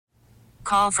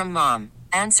Call from mom.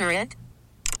 Answer it.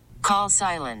 Call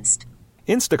silenced.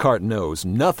 Instacart knows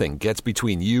nothing gets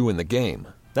between you and the game.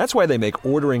 That's why they make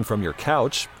ordering from your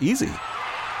couch easy.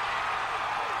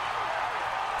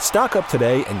 Stock up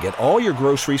today and get all your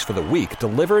groceries for the week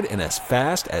delivered in as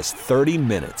fast as 30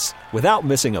 minutes without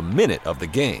missing a minute of the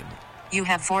game. You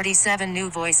have 47 new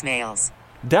voicemails.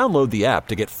 Download the app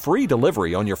to get free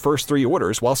delivery on your first 3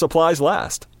 orders while supplies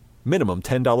last. Minimum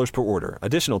 $10 per order.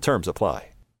 Additional terms apply.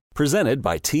 Presented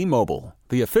by T-Mobile,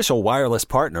 the official wireless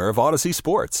partner of Odyssey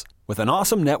Sports. With an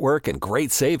awesome network and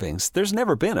great savings, there's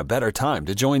never been a better time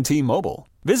to join T-Mobile.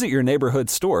 Visit your neighborhood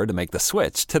store to make the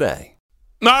switch today.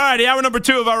 All right, hour number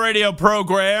 2 of our radio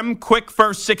program. Quick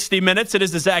first 60 minutes. It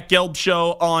is the Zach Gelb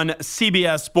Show on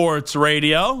CBS Sports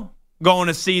Radio. Going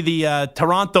to see the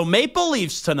Toronto Maple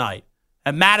Leafs tonight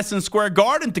at Madison Square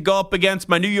Garden to go up against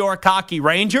my New York Hockey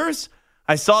Rangers.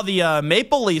 I saw the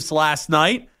Maple Leafs last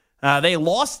night. They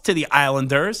lost to the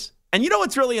Islanders. And you know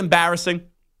what's really embarrassing?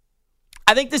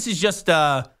 I think this is just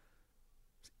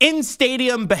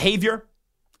in-stadium behavior.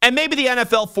 And maybe the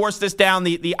NFL forced this down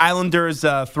the Islanders'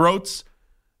 throats.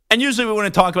 And usually we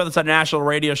wouldn't talk about this on a national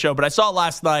radio show, but I saw it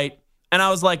last night, and I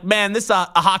was like, man, this is a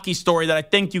hockey story that I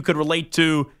think you could relate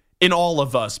to in all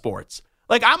of sports.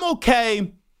 Like, I'm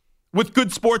okay with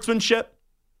good sportsmanship,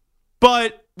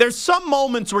 but there's some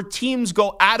moments where teams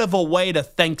go out of a way to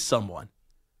thank someone.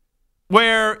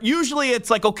 Where usually it's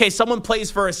like, okay, someone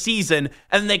plays for a season,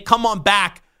 and then they come on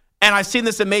back, and I've seen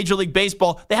this in Major League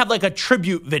Baseball, they have like a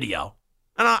tribute video.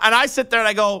 And I sit there and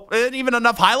I go, isn't even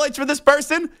enough highlights for this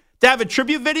person to have a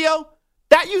tribute video?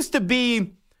 That used to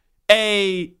be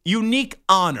a unique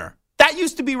honor. That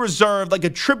used to be reserved, like a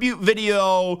tribute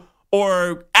video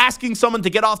or asking someone to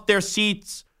get off their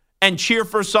seats and cheer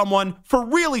for someone for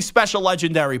really special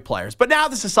legendary players. But now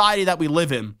the society that we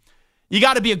live in, you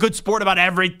got to be a good sport about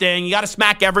everything. You got to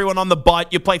smack everyone on the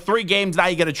butt. You play 3 games, now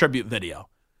you get a tribute video.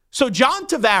 So John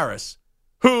Tavares,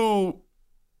 who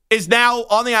is now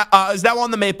on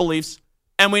the Maple Leafs,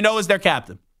 and we know is their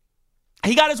captain,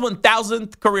 he got his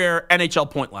 1,000th career NHL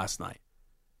point last night.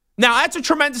 Now, that's a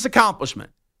tremendous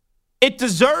accomplishment. It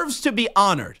deserves to be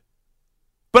honored.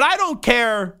 But I don't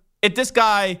care if this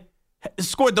guy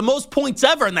scored the most points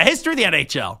ever in the history of the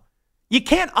NHL. You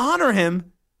can't honor him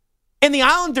in the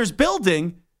Islanders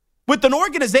building with an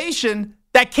organization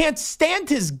that can't stand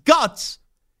his guts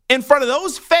in front of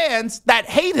those fans that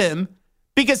hate him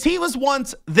because he was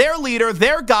once their leader,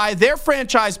 their guy, their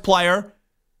franchise player,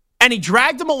 and he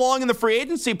dragged him along in the free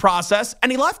agency process,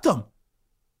 and he left him.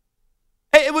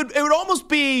 It would almost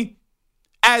be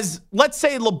as, let's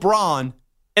say, LeBron,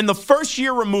 in the first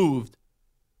year removed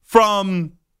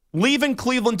from leaving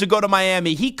Cleveland to go to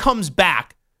Miami, he comes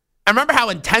back. And remember how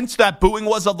intense that booing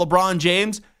was of LeBron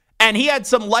James? And he had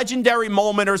some legendary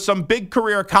moment or some big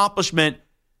career accomplishment,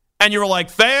 and you were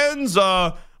like, fans,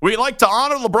 we like to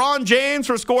honor LeBron James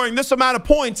for scoring this amount of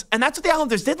points. And that's what the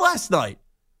Islanders did last night.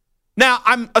 Now,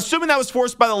 I'm assuming that was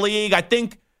forced by the league. I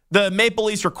think the Maple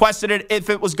Leafs requested it if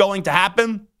it was going to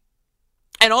happen.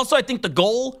 And also, I think the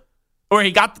goal where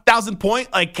he got the 1,000 point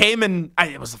came in.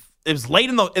 It was late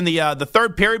in the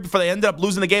third period before they ended up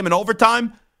losing the game in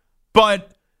overtime.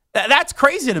 But that's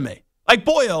crazy to me. Like,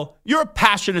 Boyle, you're a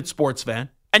passionate sports fan,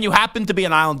 and you happen to be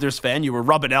an Islanders fan. You were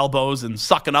rubbing elbows and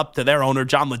sucking up to their owner,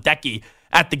 John Ledecky,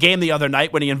 at the game the other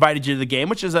night when he invited you to the game,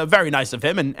 which is very nice of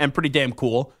him and pretty damn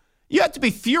cool. You had to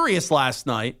be furious last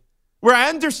night, where I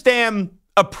understand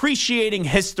appreciating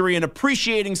history and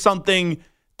appreciating something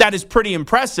that is pretty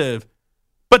impressive,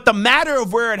 but the matter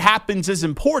of where it happens is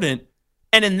important.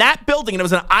 And in that building, and it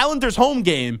was an Islanders home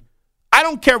game, I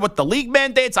don't care what the league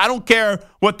mandates. I don't care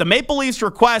what the Maple Leafs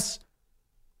requests.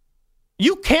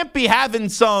 You can't be having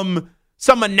some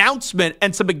announcement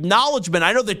and some acknowledgement.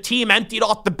 I know the team emptied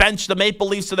off the bench the Maple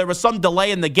Leafs, so there was some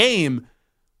delay in the game,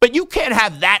 but you can't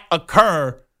have that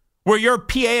occur where your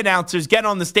PA announcers get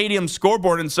on the stadium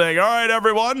scoreboard and say, all right,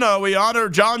 everyone, we honor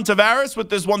John Tavares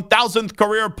with his 1,000th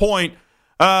career point,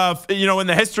 in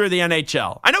the history of the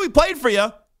NHL. I know he played for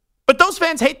you, but those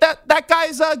fans hate that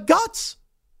guy's guts.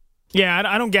 Yeah,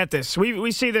 I don't get this.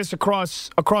 We see this across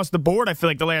the board, I feel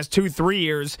like, the last 2-3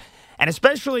 years. And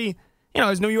especially,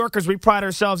 as New Yorkers, we pride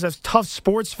ourselves as tough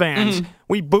sports fans. Mm-hmm.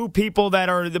 We boo people that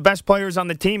are the best players on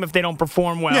the team if they don't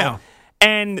perform well. Yeah.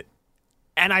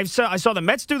 And I saw the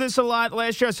Mets do this a lot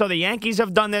last year. I saw the Yankees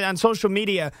have done that on social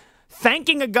media.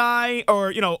 Thanking a guy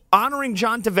or, honoring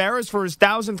John Tavares for his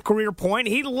 1,000th career point.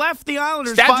 He left the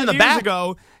Islanders 5 years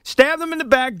ago, stabbed them in the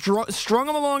back, strung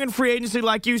them along in free agency,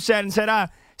 like you said, and said,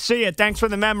 see ya, thanks for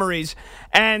the memories.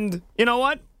 And you know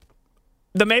what?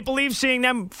 the Maple Leafs, seeing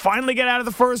them finally get out of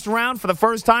the first round for the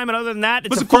first time, and other than that,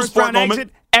 it's a cool first-round moment.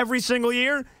 exit every single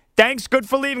year. Thanks, good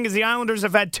for leaving, because the Islanders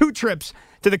have had 2 trips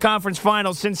to the conference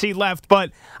finals since he left.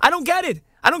 But I don't get it.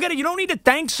 You don't need to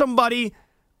thank somebody,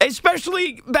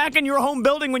 especially back in your home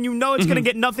building when you know it's going to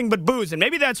get nothing but boos. And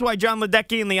maybe that's why John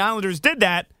Ledecky and the Islanders did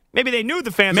that. Maybe they knew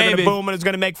the fans were going to boom and it's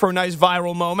going to make for a nice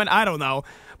viral moment. I don't know.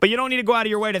 But you don't need to go out of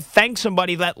your way to thank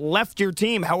somebody that left your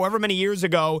team however many years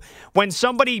ago. When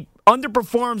somebody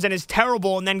underperforms and is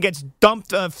terrible and then gets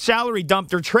dumped, salary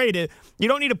dumped or traded, you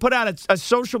don't need to put out a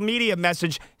social media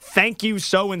message, thank you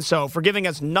so-and-so for giving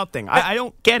us nothing. I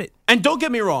don't get it. And don't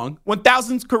get me wrong,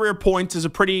 1,000 career points is a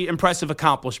pretty impressive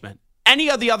accomplishment. Any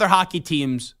of the other hockey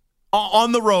teams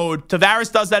on the road,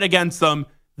 Tavares does that against them,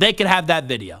 they could have that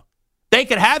video. They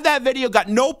could have that video, got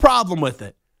no problem with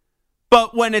it.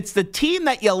 But when it's the team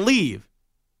that you leave,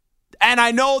 and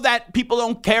I know that people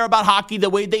don't care about hockey the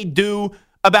way they do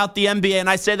about the NBA, and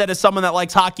I say that as someone that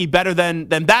likes hockey better than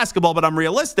basketball, but I'm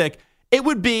realistic, it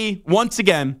would be, once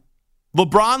again,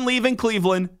 LeBron leaving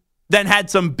Cleveland, then had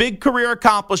some big career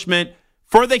accomplishment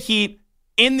for the Heat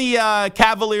in the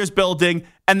Cavaliers building,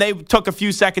 and they took a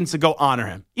few seconds to go honor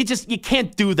him. You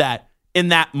can't do that in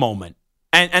that moment.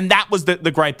 And that was the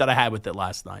gripe that I had with it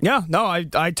last night. Yeah, no,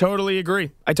 I totally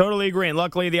agree. And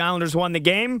luckily the Islanders won the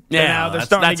game. Yeah, now they're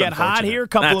starting to get hot here. A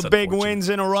couple That's of big wins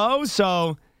in a row.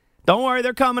 So don't worry,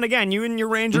 they're coming again. You and your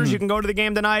Rangers, you can go to the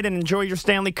game tonight and enjoy your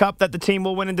Stanley Cup that the team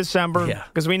will win in December. Yeah.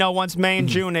 Because we know once May and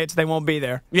June hits, they won't be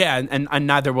there. Yeah, and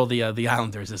neither will the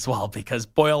Islanders as well, because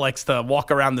Boyle likes to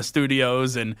walk around the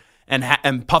studios and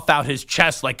puff out his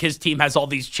chest like his team has all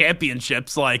these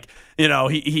championships. Like, you know,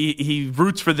 he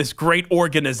roots for this great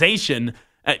organization.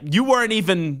 You weren't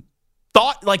even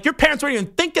like your parents weren't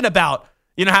even thinking about,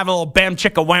 having a little bam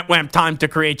chicka wham wham time to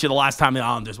create you the last time the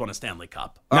Islanders won a Stanley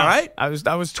Cup. All right? I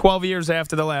was 12 years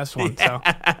after the last one. So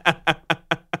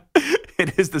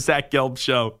It is the Zach Gelb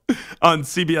Show on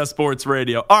CBS Sports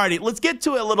Radio. All righty, let's get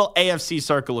to a little AFC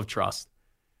circle of trust.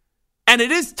 And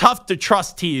it is tough to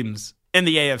trust teams in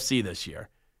the AFC this year,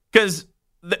 because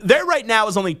there right now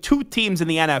is only 2 teams in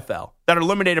the NFL that are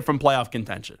eliminated from playoff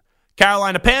contention.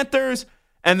 Carolina Panthers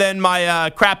and then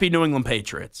my crappy New England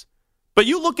Patriots. But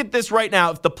you look at this right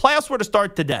now, if the playoffs were to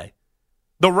start today,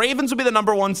 the Ravens would be the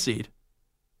number 1 seed.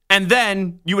 And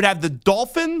then you would have the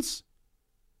Dolphins,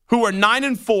 who are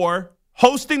 9-4,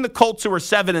 hosting the Colts, who are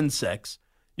 7-6.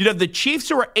 You'd have the Chiefs,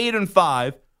 who are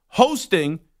 8-5,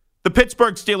 hosting the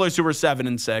Pittsburgh Steelers, who are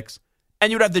 7-6.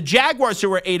 And you'd have the Jaguars,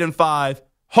 who are 8-5,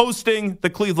 hosting the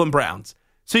Cleveland Browns.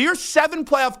 So your 7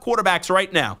 playoff quarterbacks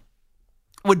right now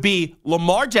would be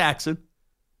Lamar Jackson,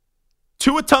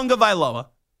 Tua Tagovailoa,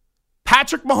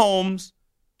 Patrick Mahomes,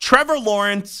 Trevor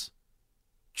Lawrence,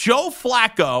 Joe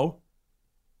Flacco,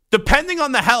 depending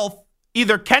on the health,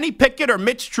 either Kenny Pickett or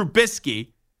Mitch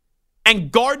Trubisky,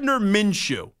 and Gardner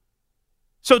Minshew.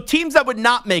 So teams that would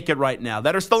not make it right now,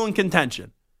 that are still in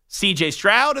contention: C.J.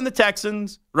 Stroud and the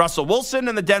Texans, Russell Wilson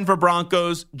and the Denver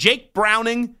Broncos, Jake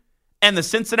Browning and the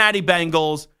Cincinnati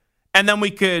Bengals, and then we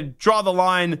could draw the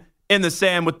line in the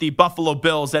sand with the Buffalo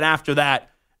Bills, and after that,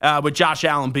 with Josh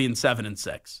Allen being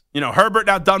 7-6. Herbert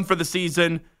now done for the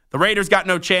season. The Raiders got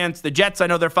no chance. The Jets, I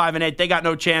know they're 5-8. They got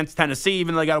no chance. Tennessee,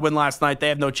 even though they got a win last night, they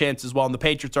have no chance as well, and the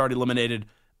Patriots are already eliminated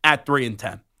at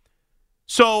 3-10.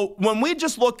 So when we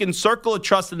just look in circle of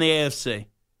trust in the AFC,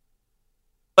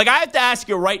 like, I have to ask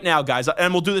you right now, guys,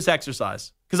 and we'll do this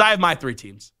exercise, because I have my 3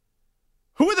 teams.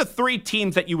 Who are the 3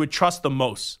 teams that you would trust the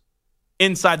most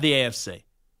inside the AFC?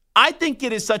 I think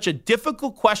it is such a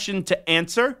difficult question to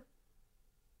answer,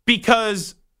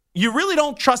 because you really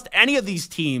don't trust any of these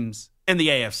teams in the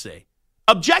AFC.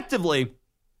 Objectively,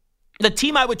 the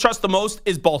team I would trust the most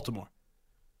is Baltimore.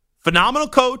 Phenomenal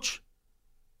coach,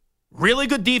 really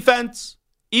good defense.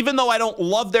 Even though I don't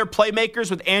love their playmakers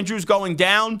with Andrews going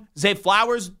down, Zay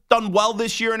Flowers done well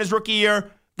this year in his rookie year.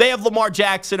 They have Lamar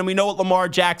Jackson, and we know what Lamar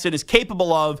Jackson is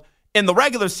capable of in the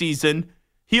regular season.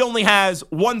 He only has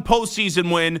 1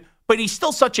 postseason win, but he's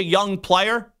still such a young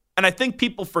player. And I think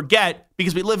people forget,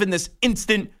 because we live in this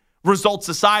instant result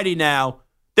society now,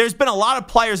 there's been a lot of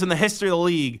players in the history of the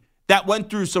league that went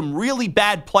through some really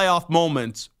bad playoff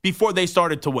moments before they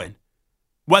started to win.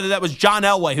 Whether that was John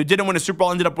Elway, who didn't win a Super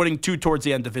Bowl, ended up winning 2 towards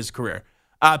the end of his career.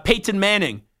 Peyton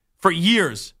Manning, for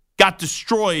years, got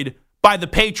destroyed by the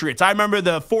Patriots. I remember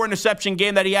the 4-interception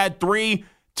game that he had, 3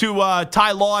 to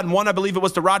Ty Law, and 1, I believe it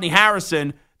was to Rodney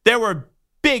Harrison. There were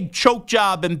big choke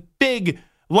job and big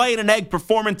laying an egg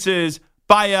performances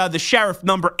by the Sheriff,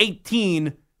 number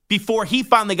 18, before he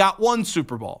finally got 1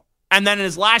 Super Bowl. And then in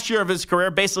his last year of his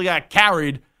career, basically got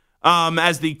carried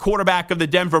as the quarterback of the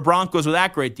Denver Broncos with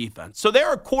that great defense. So there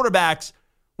are quarterbacks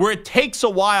where it takes a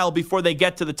while before they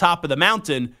get to the top of the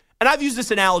mountain. And I've used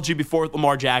this analogy before with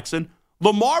Lamar Jackson.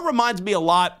 Lamar reminds me a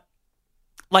lot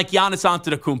like Giannis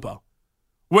Antetokounmpo,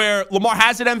 where Lamar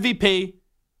has an MVP,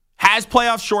 has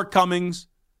playoff shortcomings.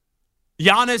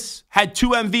 Giannis had 2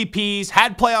 MVPs,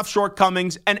 had playoff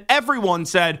shortcomings, and everyone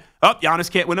said, Giannis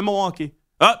can't win in Milwaukee.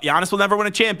 Giannis will never win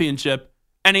a championship.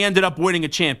 And he ended up winning a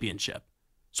championship.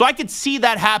 So I could see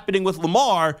that happening with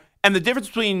Lamar, and the difference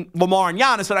between Lamar and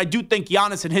Giannis, and I do think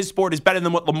Giannis in his sport is better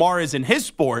than what Lamar is in his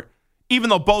sport,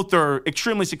 even though both are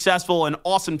extremely successful and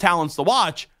awesome talents to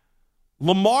watch.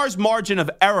 Lamar's margin of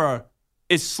error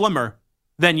is slimmer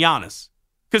than Giannis.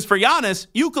 Because for Giannis,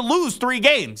 you could lose 3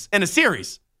 games in a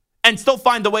series and still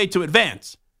find a way to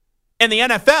advance. In the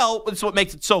NFL, this is what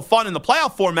makes it so fun in the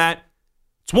playoff format,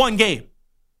 it's 1 game.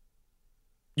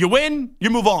 You win, you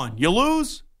move on. You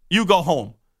lose, you go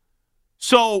home.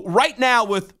 So right now,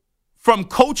 from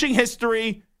coaching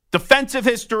history, defensive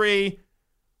history,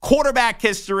 quarterback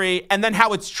history, and then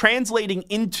how it's translating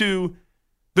into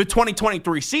the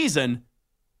 2023 season,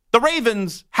 the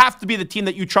Ravens have to be the team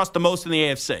that you trust the most in the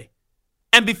AFC.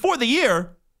 And before the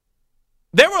year,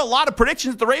 there were a lot of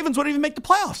predictions that the Ravens wouldn't even make the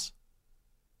playoffs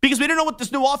because we didn't know what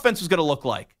this new offense was going to look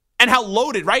like and how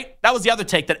loaded, right? That was the other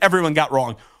take that everyone got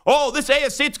wrong. Oh, this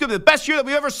AFC, it's going to be the best year that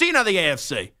we've ever seen out of the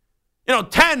AFC.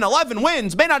 10, 11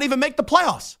 wins may not even make the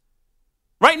playoffs.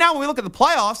 Right now, when we look at the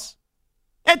playoffs,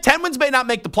 10 wins may not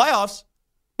make the playoffs,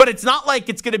 but it's not like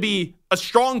it's going to be a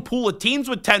strong pool of teams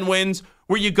with 10 wins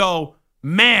where you go,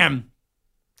 man,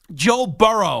 Joe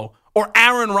Burrow or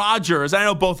Aaron Rodgers, I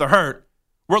know both are hurt,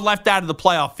 we're left out of the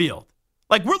playoff field.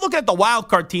 Like, we're looking at the wild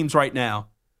card teams right now.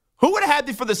 Who would have had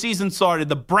before the season started?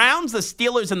 The Browns, the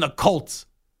Steelers, and the Colts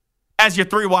as your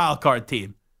 3 wild card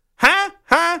team.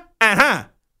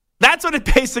 That's what it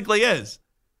basically is.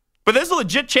 But there's a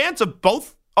legit chance of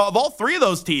all 3 of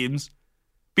those teams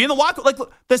being the wild card. Like,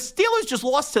 look, the Steelers just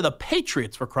lost to the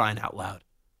Patriots, for crying out loud.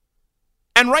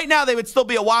 And right now, they would still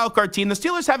be a wild card team. The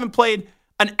Steelers haven't played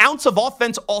an ounce of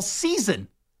offense all season,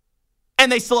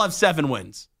 and they still have 7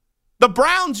 wins. The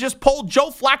Browns just pulled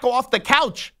Joe Flacco off the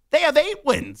couch. They have 8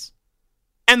 wins.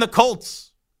 And the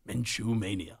Colts, Minshew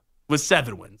Mania, with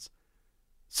 7 wins.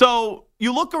 So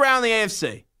you look around the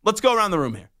AFC. Let's go around the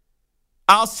room here.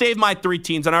 I'll save my 3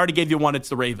 teams, and I already gave you one. It's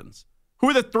the Ravens. Who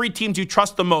are the 3 teams you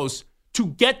trust the most to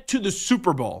get to the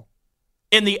Super Bowl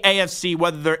in the AFC,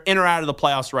 whether they're in or out of the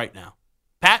playoffs right now?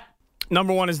 Pat?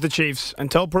 Number 1 is the Chiefs,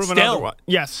 until proven Still? otherwise.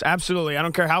 Yes, absolutely. I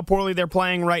don't care how poorly they're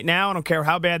playing right now. I don't care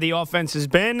how bad the offense has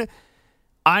been.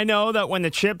 I know that when the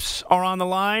chips are on the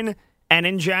line and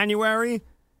in January,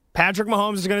 Patrick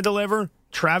Mahomes is going to deliver,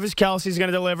 Travis Kelce is going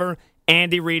to deliver,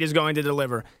 Andy Reid is going to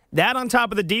deliver. That on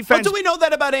top of the defense. But do we know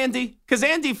that about Andy? Because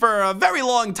Andy, for a very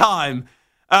long time,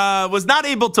 was not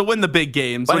able to win the big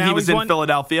games when he was in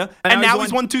Philadelphia. And now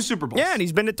he's won 2 Super Bowls. Yeah, and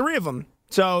he's been to 3 of them.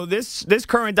 So this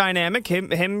current dynamic,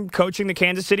 him coaching the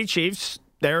Kansas City Chiefs,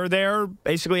 they're there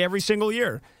basically every single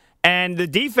year. And the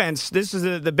defense, this is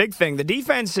the big thing. The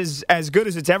defense is as good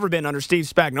as it's ever been under Steve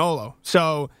Spagnuolo.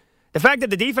 So the fact that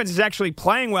the defense is actually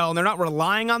playing well and they're not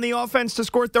relying on the offense to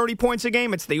score 30 points a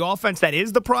game, it's the offense that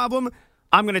is the problem.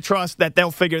 I'm going to trust that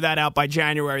they'll figure that out by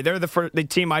January. They're the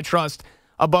team I trust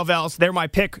above else. They're my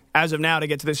pick as of now to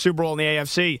get to the Super Bowl in the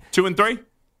AFC. 2 and 3?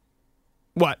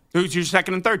 What? Who's your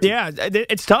 2nd and 3rd team? Yeah,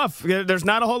 it's tough. There's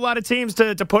not a whole lot of teams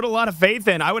to put a lot of faith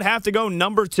in. I would have to go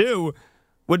number 2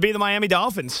 would be the Miami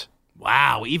Dolphins.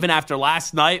 Wow, even after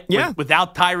last night, yeah.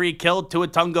 Without Tyreek Hill, Tua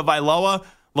Tagovailoa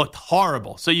looked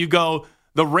horrible. So you go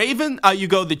the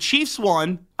the Chiefs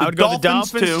 1, I would go the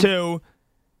Dolphins 2.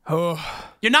 Oh.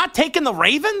 You're not taking the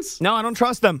Ravens? No, I don't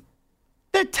trust them.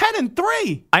 They're 10 and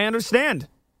 3. I understand.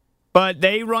 But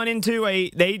they run into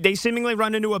they seemingly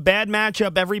run into a bad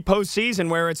matchup every postseason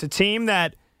where it's a team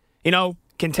that,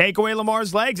 can take away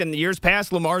Lamar's legs. And in the years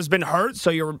past, Lamar's been hurt, so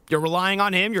you're relying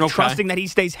on him. You're trusting that he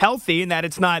stays healthy and that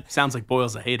it's not. Sounds like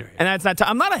Boyle's a hater. And that's not.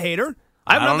 I'm not a hater.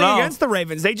 I have nothing against the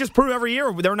Ravens. They just prove every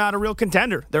year they're not a real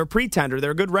contender. They're a pretender.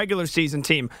 They're a good regular season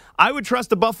team. I would trust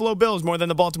the Buffalo Bills more than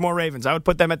the Baltimore Ravens. I would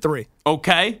put them at 3.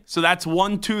 Okay, so that's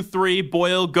 1, 2, 3.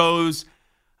 Boyle goes.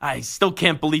 I still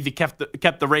can't believe you kept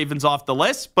the Ravens off the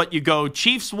list, but you go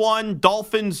Chiefs 1,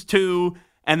 Dolphins 2,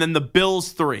 and then the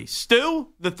Bills 3. Stu,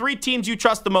 the 3 teams you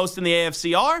trust the most in the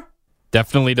AFC are?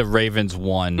 Definitely the Ravens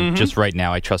 1. Mm-hmm. Just right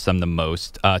now, I trust them the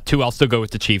most. 2, I'll still go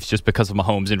with the Chiefs just because of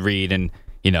Mahomes and Reid. And,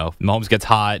 Mahomes gets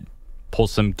hot,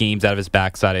 pulls some games out of his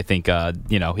backside. I think,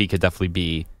 he could definitely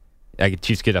be –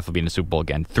 Chiefs could definitely be in the Super Bowl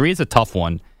again. 3 is a tough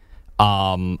one.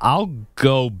 I'll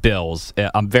go Bills.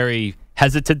 I'm very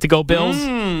hesitant to go Bills,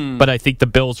 but I think the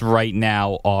Bills right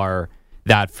now are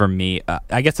that for me.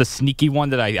 I guess a sneaky one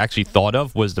that I actually thought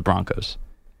of was the Broncos.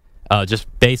 Just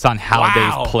based on how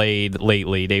they've played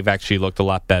lately, they've actually looked a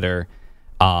lot better.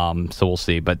 So we'll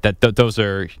see. But those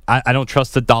are I don't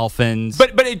trust the Dolphins.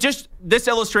 But this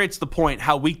illustrates the point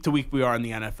how week to week we are in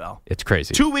the NFL. It's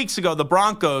crazy. 2 weeks ago, the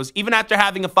Broncos, even after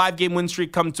having a 5-game win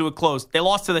streak come to a close, they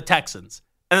lost to the Texans.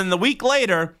 And then the week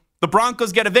later, the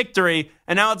Broncos get a victory,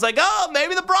 and now it's like, oh,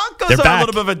 maybe the Broncos are a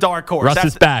little bit of a dark horse. Russ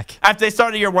is back. After they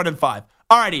started year 1-5.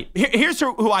 All righty, here's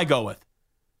who I go with.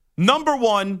 Number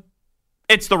one,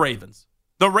 it's the Ravens.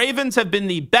 The Ravens have been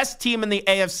the best team in the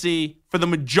AFC for the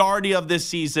majority of this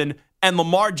season, and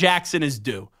Lamar Jackson is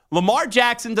due. Lamar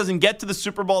Jackson doesn't get to the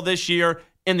Super Bowl this year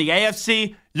in the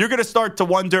AFC. You're going to start to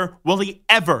wonder, will he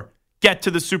ever get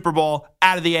to the Super Bowl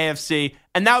out of the AFC?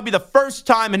 And that would be the first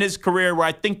time in his career where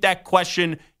I think that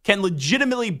question can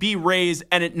legitimately be raised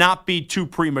and it not be too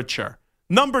premature.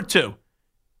 Number two,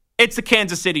 it's the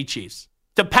Kansas City Chiefs.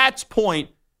 To Pat's point,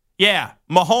 yeah,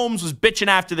 Mahomes was bitching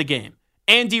after the game.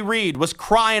 Andy Reid was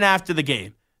crying after the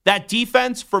game. That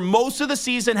defense for most of the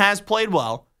season has played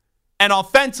well. And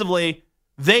offensively,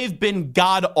 they've been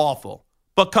god-awful.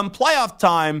 But come playoff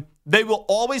time, they will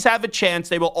always have a chance.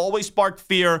 They will always spark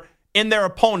fear in their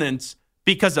opponents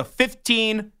because of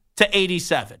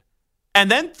 15-87.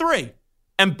 And then 3.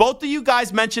 And both of you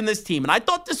guys mentioned this team. And I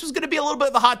thought this was going to be a little bit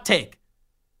of a hot take.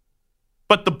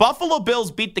 But the Buffalo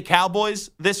Bills beat the Cowboys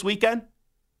this weekend.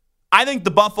 I think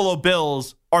the Buffalo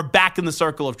Bills are back in the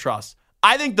circle of trust.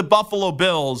 I think the Buffalo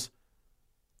Bills,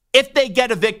 if they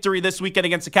get a victory this weekend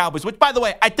against the Cowboys, which, by the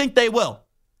way, I think they will,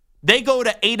 they go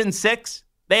to 8-6,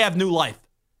 they have new life.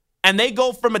 And they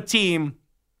go from a team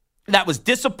that was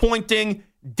disappointing,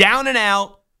 down and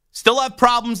out, still have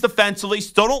problems defensively,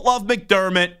 still don't love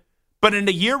McDermott, but in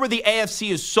a year where the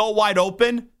AFC is so wide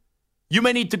open, you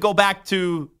may need to go back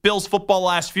to Bills football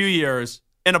last few years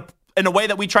in a way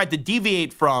that we tried to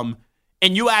deviate from,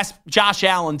 and you asked Josh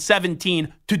Allen,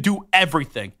 17, to do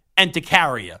everything and to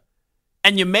carry you.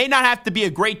 And you may not have to be a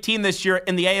great team this year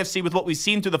in the AFC with what we've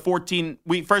seen through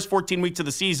the first 14 weeks of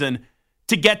the season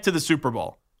to get to the Super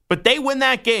Bowl. But they win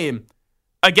that game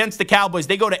against the Cowboys.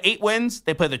 They go to 8 wins.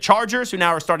 They play the Chargers, who now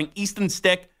are starting Easton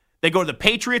Stick. They go to the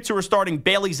Patriots, who are starting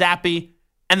Bailey Zappi.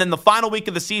 And then the final week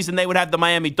of the season, they would have the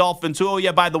Miami Dolphins, who, oh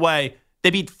yeah, by the way,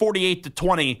 they beat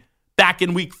 48-20 back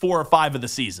in week 4 or 5 of the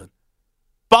season.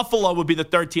 Buffalo would be the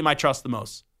third team I trust the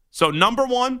most. So number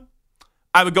one,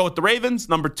 I would go with the Ravens.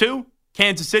 Number 2,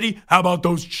 Kansas City. How about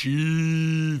those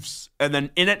Chiefs? And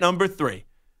then in at number 3,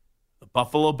 the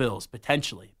Buffalo Bills,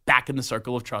 potentially back in the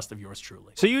circle of trust of yours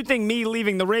truly. So you think me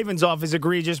leaving the Ravens off is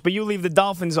egregious, but you leave the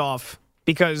Dolphins off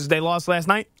because they lost last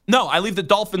night? No, I leave the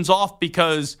Dolphins off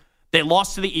because they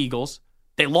lost to the Eagles.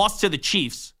 They lost to the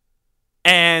Chiefs.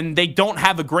 And they don't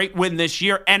have a great win this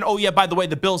year. And, oh, yeah, by the way,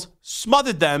 the Bills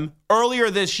smothered them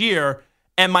earlier this year.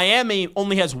 And Miami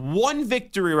only has 1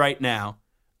 victory right now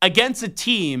against a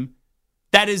team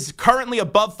that is currently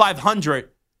above 500.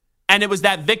 And it was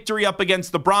that victory up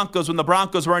against the Broncos when the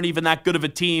Broncos weren't even that good of a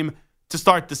team to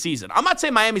start the season. I'm not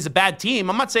saying Miami's a bad team.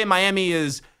 I'm not saying Miami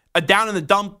is a down in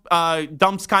the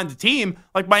dumps kind of team.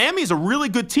 Like, Miami is a really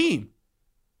good team.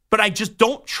 But I just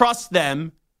don't trust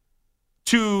them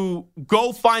to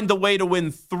go find a way to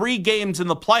win 3 games in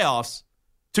the playoffs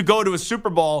to go to a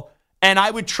Super Bowl. And I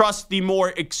would trust the more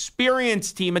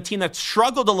experienced team, a team that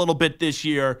struggled a little bit this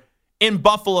year in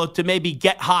Buffalo, to maybe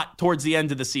get hot towards the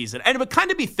end of the season. And it would kind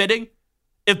of be fitting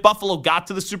if Buffalo got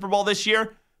to the Super Bowl this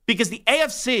year, because the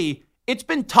AFC, it's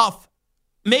been tough,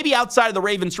 maybe outside of the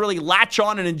Ravens, really latch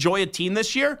on and enjoy a team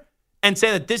this year and say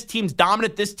that this team's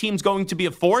dominant, this team's going to be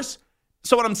a force.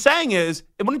 So what I'm saying is,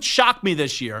 it wouldn't shock me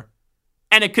this year.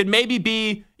 And it could maybe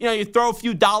be, you throw a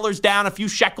few dollars down, a few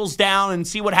shekels down, and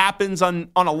see what happens on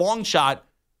a long shot.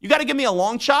 You got to give me a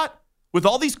long shot with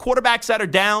all these quarterbacks that are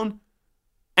down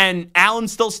and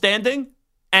Allen's still standing.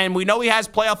 And we know he has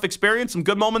playoff experience, some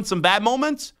good moments, some bad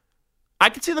moments. I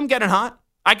could see them getting hot.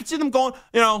 I could see them going,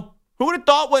 who would have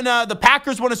thought when the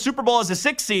Packers won a Super Bowl as a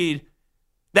 6th seed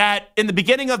that in the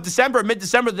beginning of December,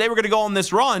 mid-December, they were going to go on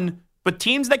this run. But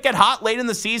teams that get hot late in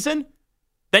the season,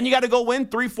 then you got to go win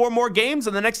 3-4 more games,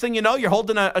 and the next thing you know, you're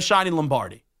holding a shiny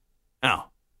Lombardi.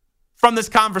 Now, from this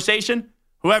conversation,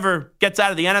 whoever gets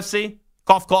out of the NFC,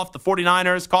 cough, cough, the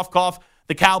 49ers, cough, cough,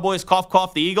 the Cowboys, cough,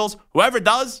 cough, the Eagles, whoever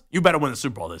does, you better win the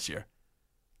Super Bowl this year.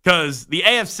 Because the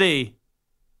AFC,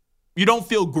 you don't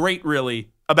feel great,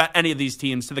 really, about any of these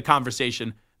teams to the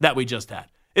conversation that we just had.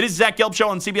 It is Zach Gelb Show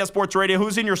on CBS Sports Radio.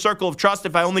 Who's in your circle of trust?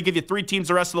 If I only give you 3 teams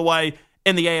the rest of the way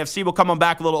in the AFC, we'll come on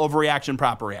back, a little overreaction,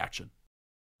 proper reaction.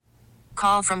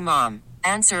 Call from mom.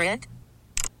 Answer it.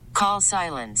 Call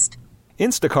silenced.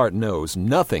 Instacart knows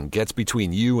nothing gets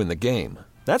between you and the game.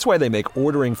 That's why they make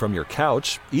ordering from your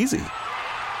couch easy.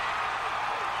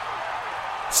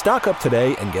 Stock up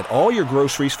today and get all your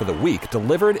groceries for the week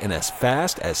delivered in as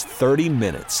fast as 30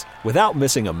 minutes without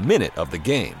missing a minute of the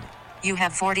game. You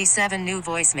have 47 new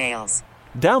voicemails.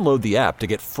 Download the app to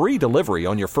get free delivery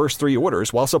on your first 3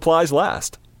 orders while supplies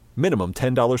last. Minimum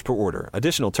 $10 per order.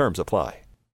 Additional terms apply.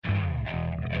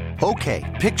 Okay,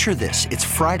 picture this. It's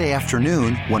Friday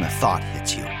afternoon when a thought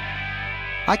hits you.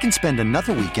 I can spend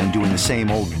another weekend doing the same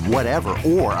old whatever,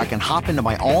 or I can hop into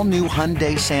my all-new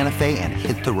Hyundai Santa Fe and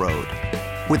hit the road.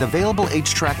 With available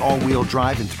H-Track all-wheel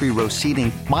drive and 3-row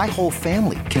seating, my whole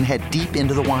family can head deep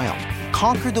into the wild.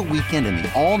 Conquer the weekend in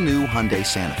the all-new Hyundai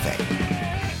Santa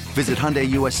Fe. Visit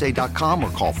HyundaiUSA.com or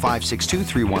call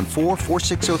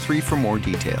 562-314-4603 for more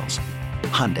details.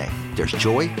 Hyundai, there's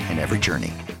joy in every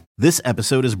journey. This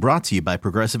episode is brought to you by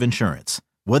Progressive Insurance.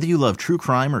 Whether you love true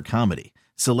crime or comedy,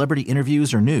 celebrity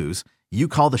interviews or news, you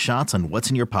call the shots on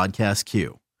what's in your podcast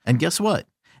queue. And guess what?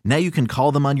 Now you can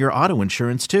call them on your auto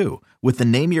insurance too with the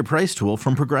Name Your Price tool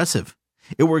from Progressive.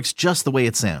 It works just the way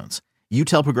it sounds. You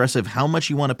tell Progressive how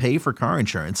much you want to pay for car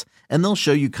insurance, and they'll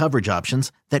show you coverage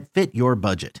options that fit your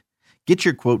budget. Get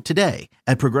your quote today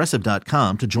at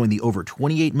Progressive.com to join the over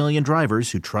 28 million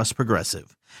drivers who trust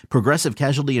Progressive. Progressive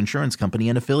Casualty Insurance Company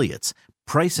and Affiliates.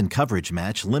 Price and coverage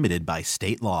match limited by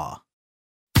state law.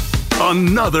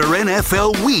 Another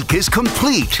NFL week is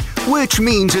complete, which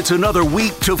means it's another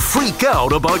week to freak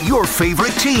out about your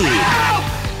favorite team.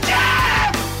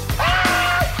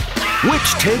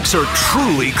 Which takes are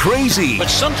truly crazy.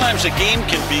 But sometimes a game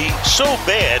can be so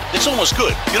bad, it's almost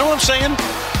good. You know what I'm saying?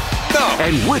 No.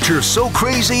 And which are so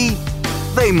crazy,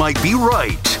 they might be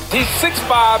right. He's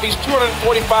 6'5", he's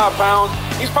 245 pounds.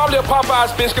 He's probably a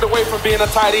Popeye's biscuit away from being a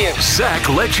tight end. Zach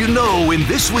lets you know in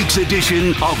this week's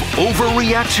edition of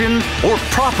Overreaction or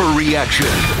Proper Reaction.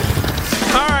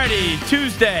 Alrighty,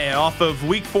 Tuesday off of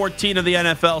week 14 of the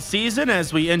NFL season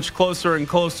as we inch closer and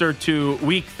closer to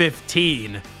week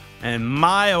 15. And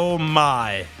my, oh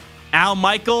my, Al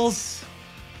Michaels,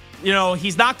 you know,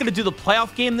 he's not going to do the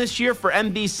playoff game this year for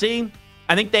NBC.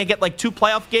 I think they get like 2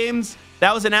 playoff games.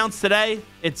 That was announced today.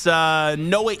 It's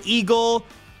Noah Eagle,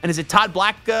 and is it Todd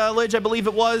Blackledge, I believe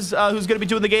it was, who's going to be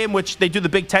doing the game, which they do the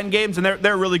Big Ten games, and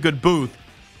they're a really good booth.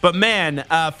 But, man,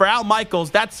 for Al Michaels,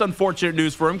 that's unfortunate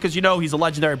news for him because, you know, he's a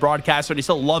legendary broadcaster, and he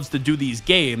still loves to do these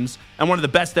games, and one of the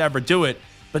best to ever do it.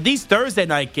 But these Thursday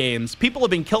night games, people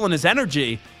have been killing his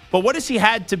energy, but what has he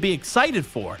had to be excited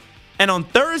for? And on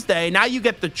Thursday, now you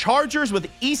get the Chargers with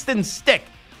Easton Stick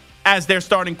as their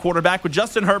starting quarterback, with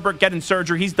Justin Herbert getting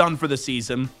surgery. He's done for the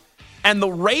season. And the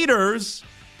Raiders,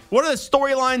 what are the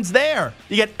storylines there?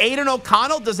 You get Aiden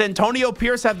O'Connell. Does Antonio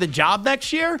Pierce have the job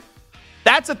next year?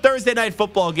 That's a Thursday night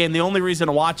football game. The only reason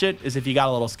to watch it is if you got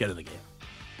a little skin in the game.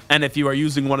 And if you are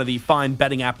using one of the fine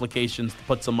betting applications to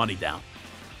put some money down.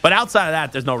 But outside of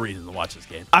that, there's no reason to watch this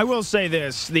game. I will say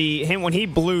this. When he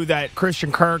blew that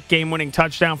Christian Kirk game-winning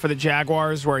touchdown for the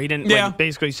Jaguars where he didn't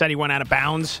basically said he went out of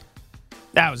bounds,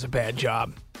 that was a bad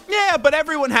job. Yeah, but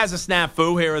everyone has a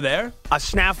snafu here or there. A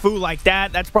snafu like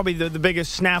that, that's probably the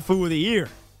biggest snafu of the year.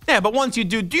 Yeah, but once you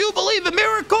do you believe in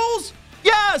miracles?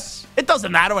 Yes. It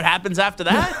doesn't matter what happens after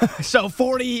that. So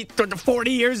 40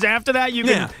 years after that,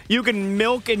 you can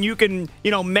milk and you can,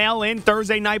 mail in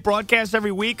Thursday night broadcast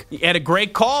every week. You had a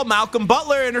great call, Malcolm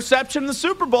Butler, interception in the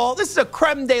Super Bowl. This is a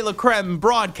creme de la creme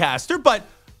broadcaster, but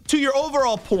to your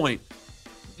overall point,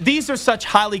 these are such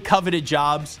highly coveted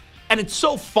jobs. And it's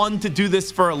so fun to do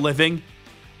this for a living.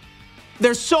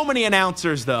 There's so many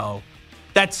announcers, though,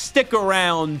 that stick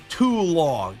around too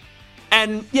long.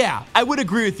 And, yeah, I would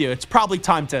agree with you. It's probably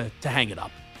time to hang it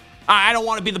up. I don't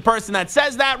want to be the person that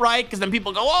says that, right? Because then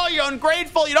people go, oh, you're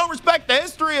ungrateful. You don't respect the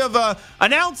history of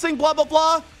announcing, blah, blah,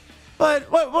 blah. But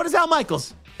what is Al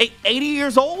Michaels? 80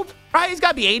 years old? Right? He's got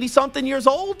to be 80-something years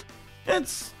old.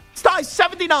 He's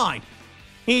 79.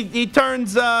 He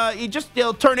turns,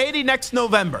 he'll turn 80 next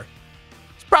November.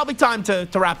 Probably time to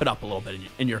wrap it up a little bit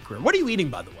in your career. What are you eating,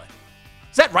 by the way?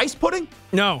 Is that rice pudding?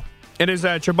 No. It is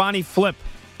a Chobani Flip.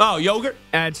 Oh, yogurt?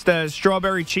 It's the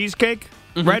strawberry cheesecake,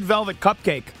 red velvet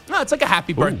cupcake. No, it's like a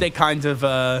happy birthday kind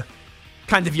of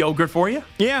yogurt for you.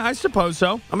 Yeah, I suppose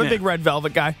so. I'm a big red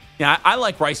velvet guy. Yeah, I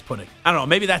like rice pudding. I don't know.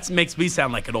 Maybe that makes me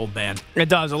sound like an old man. It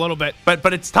does, a little bit.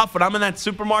 But it's tough when I'm in that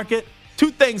supermarket.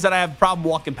 2 things that I have a problem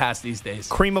walking past these days.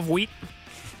 Cream of wheat.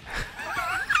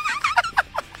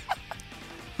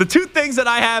 The 2 things that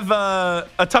I have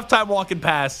a tough time walking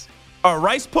past are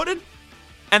rice pudding,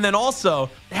 and then also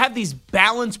they have these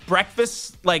balanced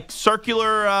breakfasts, like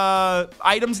circular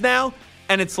items now,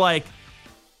 and it's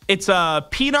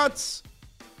peanuts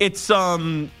it's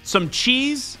some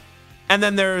cheese, and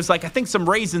then there's I think some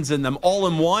raisins in them all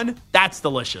in one. That's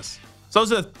delicious. So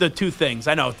those are the two things.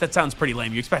 I know that sounds pretty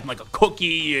lame. You expect a cookie,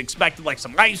 you expected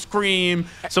some ice cream,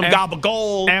 some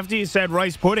gabagool. After you said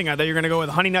rice pudding, I thought you were going to go with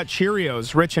Honey Nut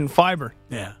Cheerios, rich in fiber.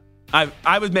 Yeah.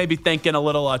 I was maybe thinking a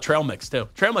little trail mix, too.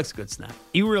 Trail mix is a good snack.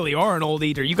 You really are an old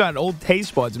eater. You got old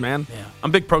taste buds, man. Yeah. I'm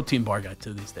a big protein bar guy,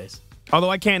 too, these days. Although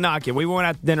I can't knock it. We went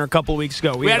out to dinner a couple of weeks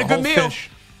ago. We had a good meal. Fish,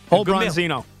 whole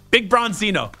bronzino. Big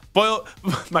bronzino. Boyle,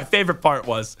 my favorite part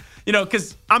was,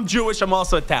 because I'm Jewish, I'm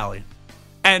also Italian.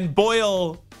 And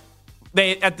Boyle,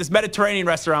 at this Mediterranean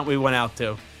restaurant we went out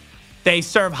to, they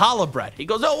serve challah bread. He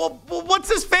goes, well, what's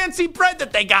this fancy bread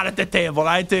that they got at the table? And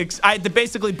I had to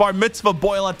basically bar mitzvah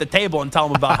Boyle at the table and tell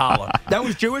him about challah. That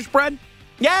was Jewish bread?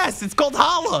 Yes, it's called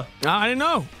challah. I didn't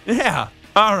know. Yeah.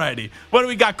 All righty. What do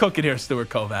we got cooking here, Stuart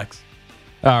Kovacs?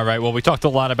 All right. Well, we talked a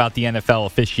lot about the NFL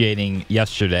officiating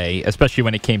yesterday, especially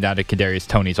when it came down to Kadarius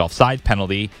Toney's offside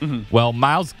penalty. Mm-hmm. Well,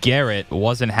 Myles Garrett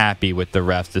wasn't happy with the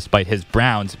refs despite his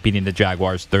Browns beating the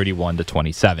Jaguars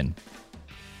 31-27.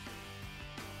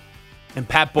 And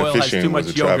Pat Boyle has too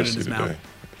much yogurt in his mouth.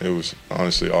 It was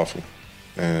honestly awful.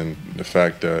 And the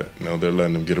fact that they're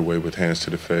letting them get away with hands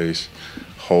to the face,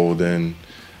 holding,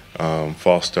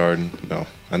 false starting. No,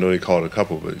 I know they called a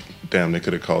couple, but damn, they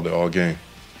could have called it all game.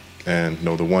 And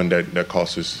the one that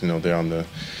cost us, they're on the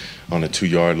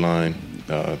 2-yard line.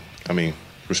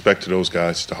 Respect to those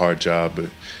guys. It's a hard job, but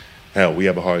hell, we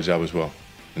have a hard job as well.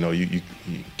 You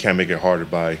can't make it harder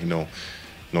by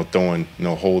throwing,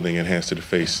 holding and hands to the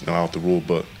face, out the rule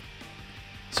book.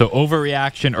 So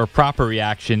overreaction or proper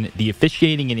reaction, the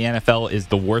officiating in the NFL is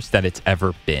the worst that it's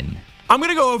ever been. I'm going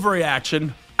to go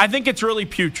overreaction. I think it's really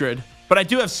putrid, but I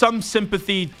do have some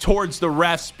sympathy towards the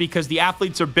refs because the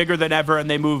athletes are bigger than ever and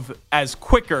they move as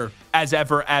quicker as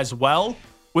ever as well.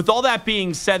 With all that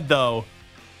being said, though,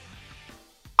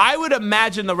 I would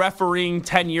imagine the refereeing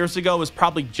 10 years ago was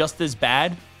probably just as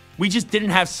bad. We just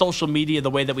didn't have social media the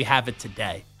way that we have it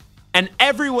today. And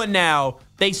everyone now,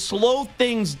 they slow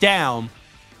things down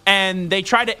and they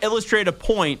try to illustrate a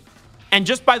point. And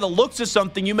just by the looks of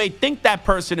something, you may think that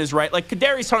person is right. Like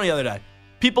Kadarius Toney the other day.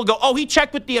 People go, oh, he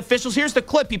checked with the officials. Here's the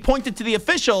clip. He pointed to the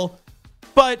official.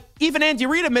 But even Andy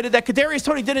Reid admitted that Kadarius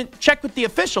Toney didn't check with the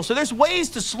official. So there's ways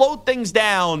to slow things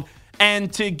down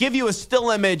and to give you a still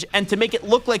image and to make it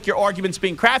look like your argument's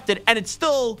being crafted. And it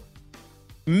still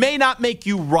may not make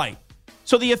you right.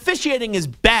 So the officiating is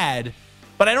bad,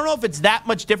 but I don't know if it's that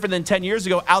much different than 10 years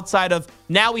ago outside of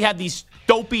now we have these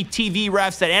dopey TV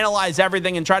refs that analyze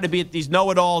everything and try to be these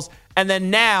know-it-alls. And then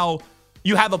now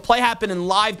you have a play happen in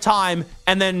live time,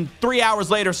 and then 3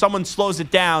 hours later, someone slows it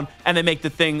down, and they make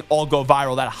the thing all go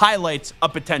viral. That highlights a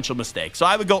potential mistake. So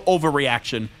I would go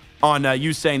overreaction on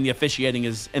you saying the officiating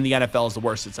is in the NFL is the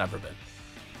worst it's ever been.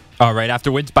 All right,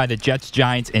 after wins by the Jets,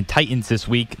 Giants, and Titans this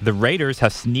week, the Raiders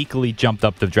have sneakily jumped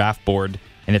up the draft board,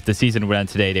 and if the season would end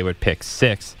today, they would pick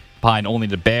 6th, behind only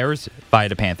the Bears via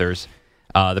the Panthers,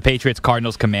 the Patriots,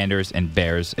 Cardinals, Commanders, and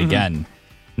Bears again.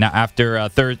 Now, after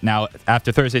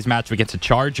Thursday's match against the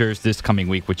Chargers this coming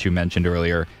week, which you mentioned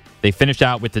earlier, they finished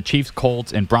out with the Chiefs,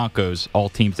 Colts, and Broncos, all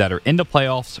teams that are in the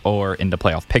playoffs or in the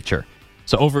playoff picture.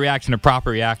 So overreaction or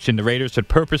proper reaction, the Raiders should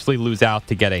purposely lose out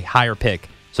to get a higher pick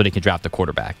so they can draft a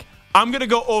quarterback. I'm going to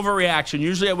go overreaction.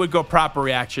 Usually I would go proper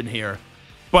reaction here.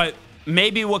 But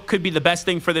maybe what could be the best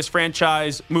thing for this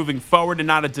franchise moving forward and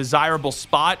not a desirable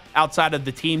spot outside of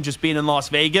the team just being in Las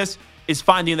Vegas is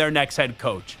finding their next head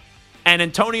coach. And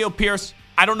Antonio Pierce,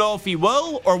 I don't know if he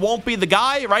will or won't be the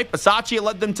guy, right? Bisaccia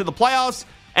led them to the playoffs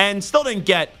and still didn't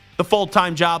get the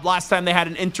full-time job. Last time they had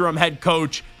an interim head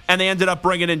coach, and they ended up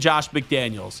bringing in Josh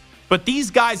McDaniels. But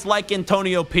these guys like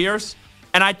Antonio Pierce,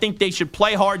 and I think they should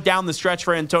play hard down the stretch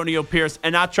for Antonio Pierce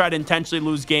and not try to intentionally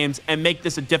lose games and make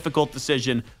this a difficult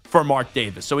decision for Mark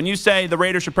Davis. So when you say the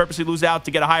Raiders should purposely lose out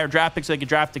to get a higher draft pick so they can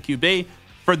draft a QB,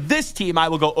 for this team, I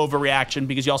will go overreaction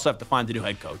because you also have to find a new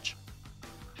head coach.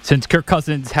 Since Kirk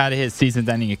Cousins had his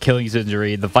season-ending Achilles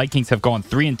injury, the Vikings have gone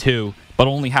 3-2, but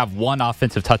only have one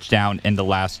offensive touchdown in the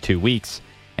last 2 weeks.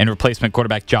 And replacement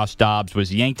quarterback Josh Dobbs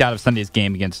was yanked out of Sunday's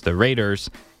game against the Raiders,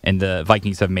 and the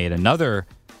Vikings have made another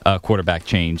quarterback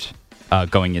change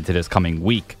going into this coming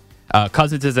week.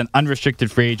 Cousins is an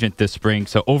unrestricted free agent this spring,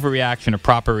 so overreaction or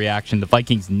proper reaction, the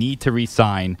Vikings need to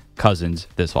re-sign Cousins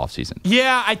this offseason.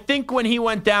 Yeah, I think when he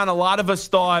went down, a lot of us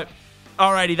thought,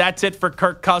 alrighty, that's it for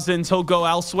Kirk Cousins. He'll go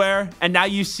elsewhere. And now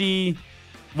you see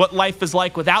what life is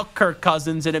like without Kirk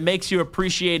Cousins, and it makes you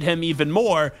appreciate him even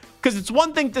more. Because it's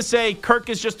one thing to say Kirk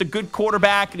is just a good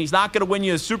quarterback and he's not going to win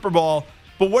you a Super Bowl.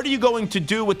 But what are you going to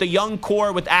do with the young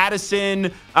core, with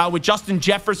Addison, with Justin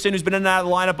Jefferson, who's been in and out of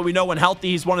the lineup, but we know when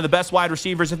healthy, he's one of the best wide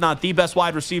receivers, if not the best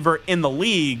wide receiver in the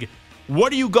league.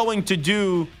 What are you going to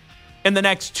do in the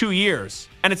next 2 years?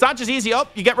 And it's not just easy.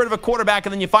 You get rid of a quarterback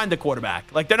and then you find a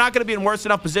quarterback. Like, they're not going to be in worse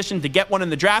enough position to get one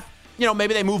in the draft.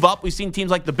 Maybe they move up. We've seen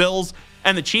teams like the Bills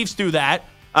and the Chiefs do that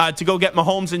to go get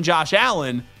Mahomes and Josh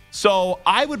Allen. So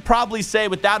I would probably say,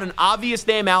 without an obvious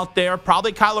name out there,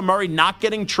 probably Kyler Murray not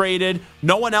getting traded,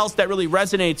 no one else that really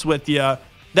resonates with you,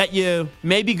 that you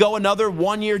maybe go another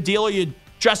 1-year deal, or you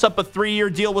dress up a 3-year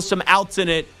deal with some outs in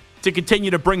it to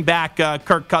continue to bring back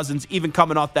Kirk Cousins, even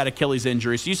coming off that Achilles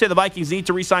injury. So you say the Vikings need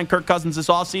to re-sign Kirk Cousins this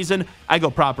offseason? I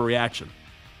go proper reaction.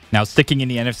 Now, sticking in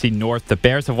the NFC North, the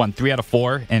Bears have won 3 out of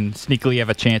 4 and sneakily have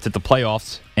a chance at the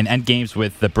playoffs and end games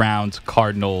with the Browns,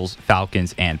 Cardinals,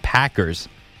 Falcons, and Packers.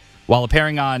 While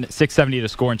appearing on 670 to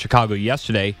score in Chicago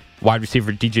yesterday, wide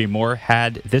receiver DJ Moore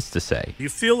had this to say. Do you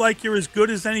feel like you're as good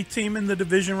as any team in the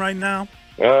division right now?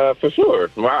 For sure.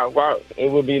 Why,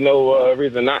 it would be no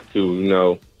reason not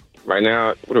to. Right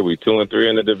now, what are we, 2-3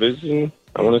 in the division,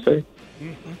 I want to say?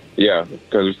 Mm-hmm. Yeah,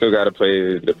 because we still got to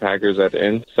play the Packers at the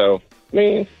end. So,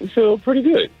 we feel pretty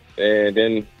good. And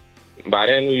then by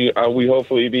then, we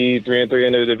hopefully be 3-3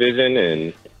 in the division.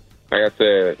 And like I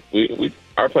said,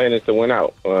 our plan is to win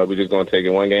out. We're just going to take it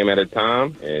one game at a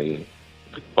time, and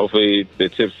hopefully the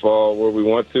chips fall where we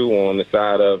want to on the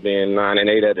side of being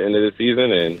 9-8 at the end of the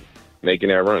season and making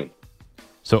that run.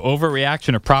 So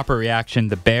overreaction or proper reaction,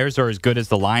 the Bears are as good as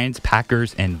the Lions,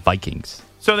 Packers, and Vikings.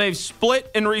 So they've split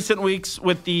in recent weeks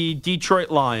with the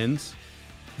Detroit Lions.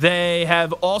 They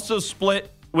have also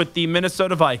split with the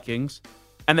Minnesota Vikings,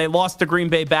 and they lost to Green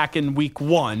Bay back in week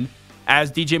 1.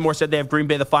 As DJ Moore said, they have Green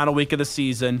Bay the final week of the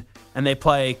season, and they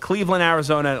play Cleveland,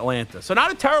 Arizona, and Atlanta. So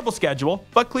not a terrible schedule,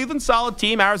 but Cleveland's solid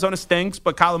team. Arizona stinks,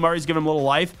 but Kyler Murray's giving them a little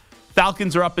life.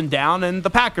 Falcons are up and down, and the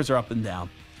Packers are up and down.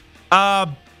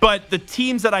 But the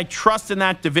teams that I trust in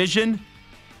that division,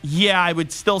 I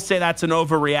would still say that's an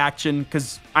overreaction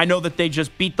because I know that they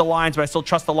just beat the Lions, but I still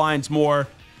trust the Lions more.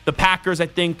 The Packers, I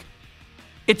think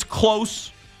it's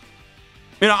close.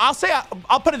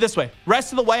 I'll put it this way.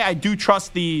 Rest of the way, I do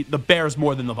trust the Bears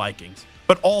more than the Vikings.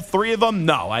 But all 3 of them,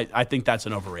 no, I think that's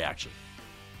an overreaction.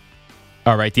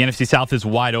 All right, the NFC South is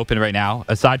wide open right now.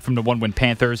 Aside from the 1-win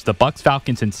Panthers, the Bucs,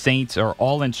 Falcons, and Saints are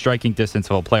all in striking distance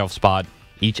of a playoff spot,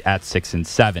 each at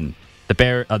 6-7. The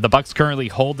Bucs currently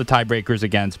hold the tiebreakers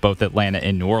against both Atlanta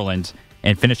and New Orleans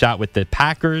and finish out with the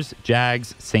Packers,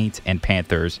 Jags, Saints, and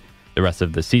Panthers the rest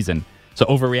of the season. So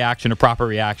overreaction or proper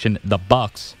reaction, the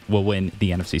Bucs will win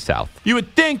the NFC South. You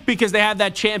would think because they have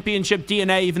that championship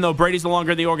DNA, even though Brady's no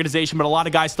longer in the organization, but a lot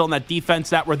of guys still in that defense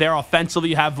that were there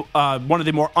offensively. You have one of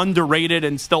the more underrated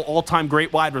and still all-time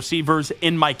great wide receivers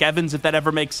in Mike Evans, if that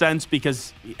ever makes sense,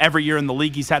 because every year in the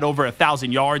league he's had over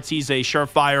 1,000 yards. He's a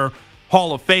surefire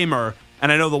Hall of Famer,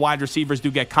 and I know the wide receivers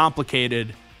do get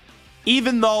complicated.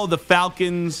 Even though the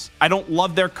Falcons, I don't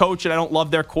love their coach and I don't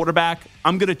love their quarterback,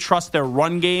 I'm going to trust their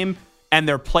run game and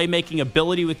their playmaking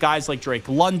ability with guys like Drake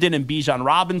London and Bijan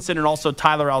Robinson and also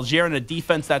Tyler Algier and a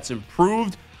defense that's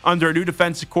improved under a new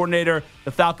defensive coordinator.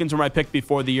 The Falcons were my pick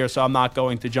before the year, so I'm not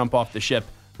going to jump off the ship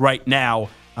right now.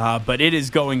 But it is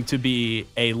going to be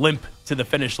a limp to the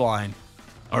finish line,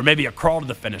 or maybe a crawl to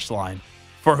the finish line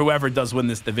for whoever does win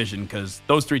this division, because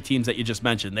those 3 teams that you just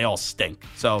mentioned, they all stink.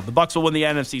 So the Bucs will win the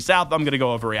NFC South. I'm going to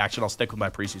go overreaction. I'll stick with my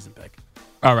preseason pick.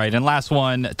 All right, and last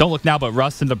one. Don't look now, but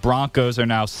Russ and the Broncos are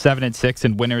now 7-6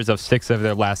 and winners of 6 of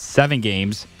their last 7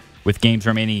 games, with games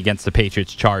remaining against the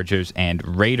Patriots, Chargers,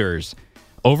 and Raiders.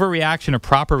 Overreaction or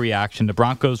proper reaction, the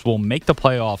Broncos will make the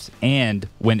playoffs and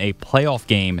win a playoff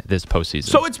game this postseason.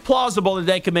 So it's plausible that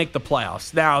they can make the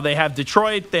playoffs. Now, they have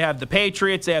Detroit, they have the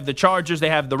Patriots, they have the Chargers, they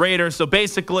have the Raiders. So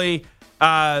basically,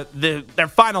 their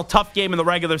final tough game in the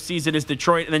regular season is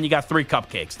Detroit, and then you got 3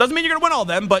 cupcakes. Doesn't mean you're going to win all of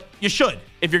them, but you should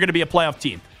if you're going to be a playoff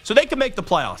team. So they can make the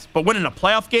playoffs. But winning a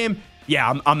playoff game,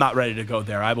 I'm not ready to go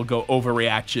there. I will go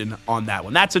overreaction on that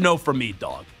one. That's a no from me,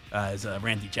 dog, as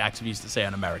Randy Jackson used to say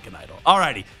on American Idol. All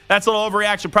righty, that's a little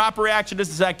overreaction. Proper reaction. This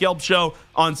is Zach Gelb Show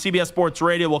on CBS Sports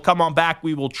Radio. We'll come on back.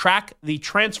 We will track the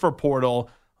transfer portal.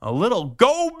 A little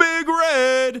go big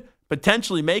red,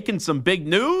 potentially making some big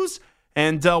news.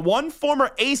 And one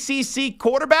former ACC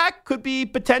quarterback could be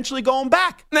potentially going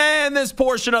back. And this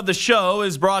portion of the show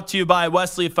is brought to you by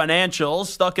Wesley Financial.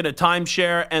 Stuck in a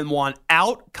timeshare and want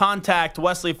out? Contact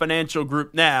Wesley Financial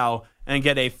Group now and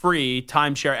get a free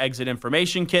timeshare exit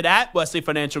information kit at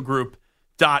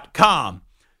wesleyfinancialgroup.com.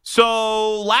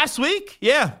 So last week,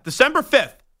 December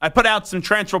 5th, I put out some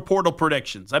transfer portal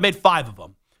predictions. I made 5 of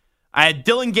them. I had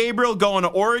Dylan Gabriel going to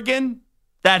Oregon.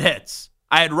 That hits.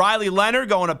 I had Riley Leonard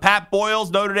going to Pat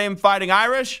Boyle's Notre Dame Fighting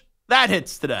Irish. That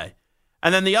hits today.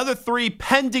 And then the other 3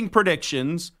 pending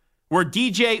predictions were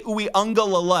DJ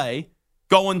Uiagalelei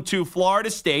going to Florida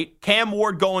State, Cam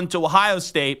Ward going to Ohio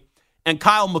State, and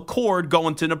Kyle McCord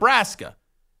going to Nebraska.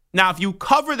 Now, if you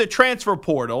cover the transfer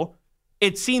portal,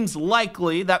 it seems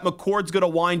likely that McCord's going to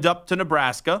wind up to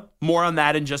Nebraska. More on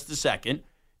that in just a second.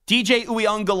 DJ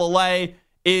Uiagalelei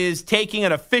is taking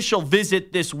an official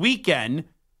visit this weekend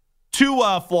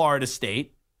to Florida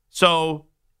State. So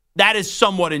that is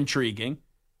somewhat intriguing.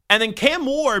 And then Cam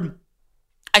Ward,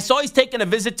 I saw he's taking a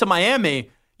visit to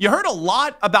Miami. You heard a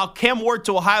lot about Cam Ward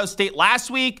to Ohio State last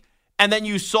week, and then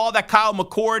you saw that Kyle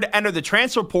McCord enter the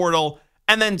transfer portal.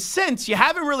 And then since, you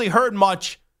haven't really heard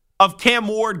much of Cam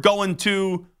Ward going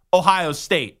to Ohio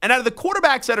State. And out of the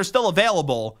quarterbacks that are still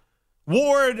available,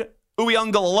 Ward,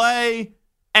 Uiagalelei,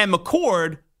 and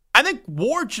McCord, I think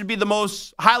Ward should be the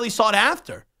most highly sought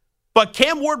after. But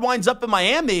Cam Ward winds up in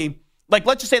Miami. Like,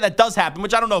 let's just say that does happen,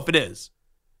 which I don't know if it is.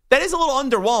 That is a little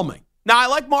underwhelming. Now, I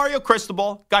like Mario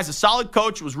Cristobal. Guy's a solid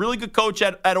coach, was a really good coach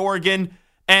at Oregon,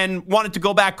 and wanted to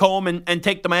go back home and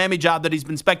take the Miami job that he's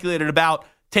been speculated about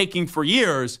taking for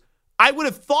years. I would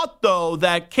have thought, though,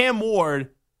 that Cam Ward,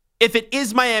 if it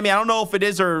is Miami, I don't know if it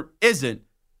is or isn't,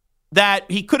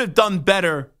 that he could have done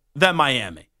better than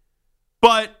Miami.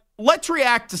 But let's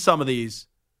react to some of these.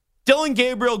 Dylan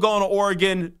Gabriel going to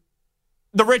Oregon,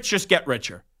 the rich just get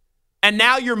richer. And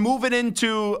now you're moving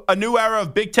into a new era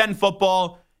of Big Ten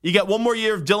football. You get one more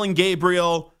year of Dylan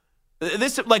Gabriel.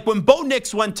 This, like when Bo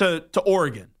Nix went to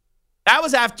Oregon, that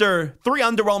was after 3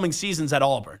 underwhelming seasons at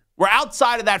Auburn. We're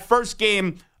outside of that first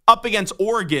game up against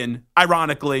Oregon,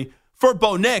 ironically, for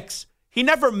Bo Nix. He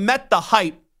never met the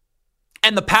hype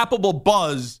and the palpable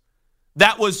buzz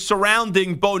that was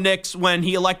surrounding Bo Nix when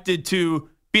he elected to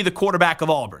be the quarterback of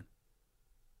Auburn.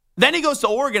 Then he goes to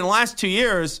Oregon the last 2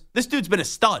 years. This dude's been a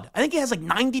stud. I think he has like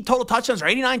 90 total touchdowns or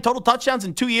 89 total touchdowns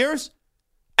in 2 years.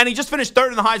 And he just finished 3rd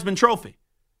in the Heisman Trophy.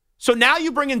 So now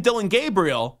you bring in Dylan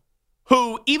Gabriel,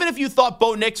 who, even if you thought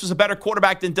Bo Nix was a better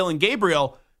quarterback than Dylan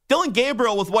Gabriel,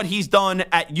 with what he's done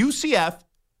at UCF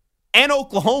and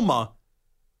Oklahoma,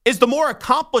 is the more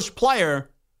accomplished player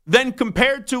than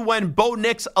compared to when Bo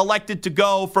Nix elected to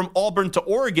go from Auburn to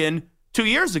Oregon 2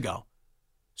 years ago.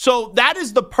 So that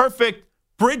is the perfect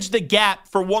bridge the gap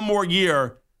for one more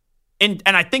year. And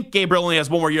I think Gabriel only has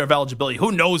one more year of eligibility.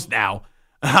 Who knows now?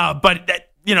 But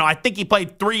I think he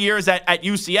played 3 years at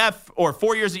UCF or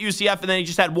 4 years at UCF, and then he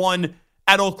just had 1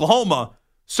 at Oklahoma.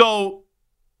 So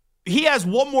he has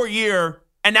one more year,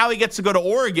 and now he gets to go to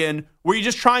Oregon, where you're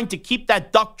just trying to keep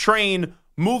that duck train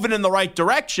moving in the right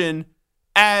direction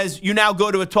as you now go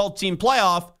to a 12-team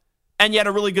playoff, and you had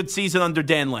a really good season under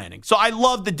Dan Lanning. So I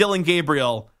love the Dylan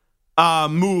Gabriel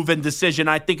move and decision.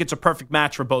 I think it's a perfect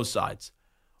match for both sides.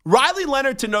 Riley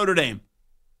Leonard to Notre Dame.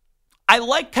 I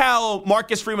like how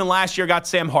Marcus Freeman last year got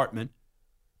Sam Hartman.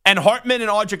 And Hartman and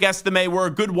Audric Estime were a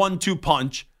good 1-2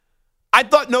 punch. I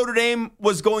thought Notre Dame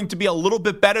was going to be a little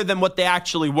bit better than what they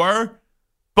actually were.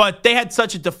 But they had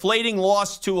such a deflating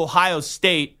loss to Ohio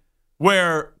State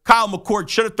where Kyle McCord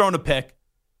should have thrown a pick.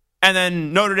 And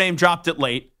then Notre Dame dropped it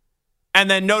late. And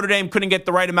then Notre Dame couldn't get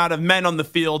the right amount of men on the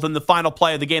field. In the final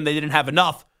play of the game, they didn't have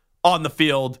enough on the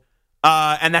field.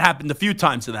 And that happened a few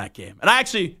times in that game. And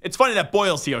it's funny that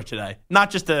Boyle's here today.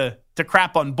 Not just to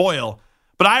crap on Boyle,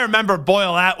 but I remember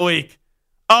Boyle that week.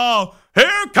 Oh,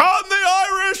 here come the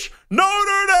Irish.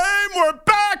 Notre Dame, we're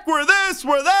back. We're this,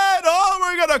 we're that. Oh,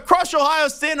 we're going to crush Ohio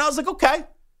State. And I was like, okay.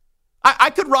 I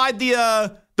could ride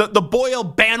the Boyle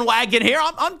bandwagon here.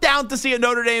 I'm down to see a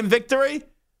Notre Dame victory.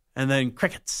 And then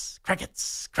crickets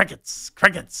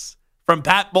from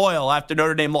Pat Boyle after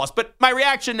Notre Dame lost. But my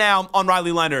reaction now on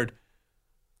Riley Leonard,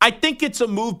 I think it's a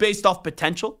move based off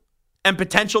potential. And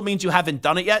potential means you haven't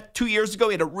done it yet. 2 years ago,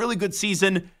 he had a really good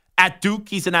season at Duke.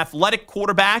 He's an athletic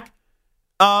quarterback.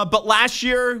 But last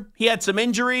year, he had some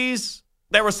injuries.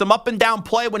 There was some up and down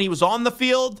play when he was on the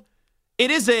field. It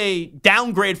is a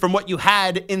downgrade from what you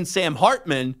had in Sam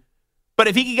Hartman. But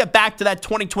if he could get back to that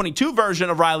 2022 version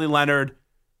of Riley Leonard,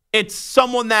 it's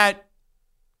someone that,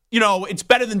 it's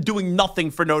better than doing nothing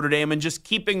for Notre Dame and just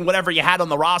keeping whatever you had on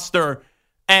the roster.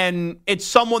 And it's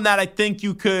someone that I think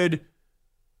you could,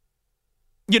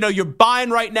 you're buying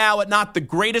right now at not the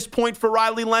greatest point for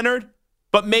Riley Leonard,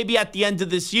 but maybe at the end of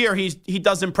this year, he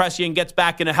does impress you and gets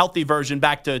back in a healthy version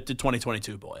back to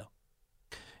 2022, Boyle.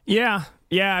 Yeah.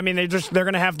 I mean, they're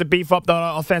going to have to beef up the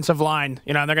offensive line.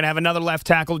 They're going to have another left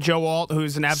tackle, Joe Alt,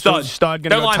 who's an absolute stud.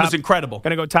 Their line was incredible.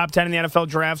 Going to go top 10 in the NFL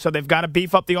draft, so they've got to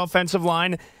beef up the offensive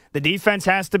line. The defense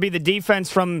has to be the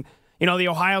defense from, the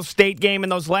Ohio State game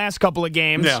and those last couple of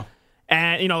games. Yeah.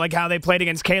 and like how they played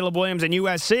against Caleb Williams and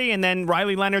USC, and then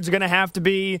Riley Leonard's going to have to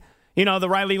be, the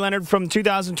Riley Leonard from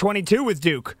 2022 with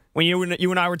Duke. When you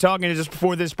and I were talking just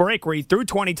before this break, where he threw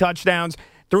 20 touchdowns,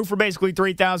 threw for basically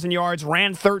 3,000 yards,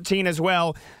 ran 13 as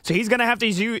well. So he's going to have to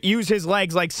use his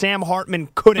legs like Sam Hartman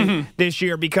couldn't this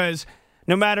year, because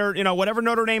no matter, whatever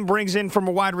Notre Dame brings in from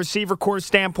a wide receiver core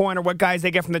standpoint or what guys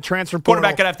they get from the transfer portal,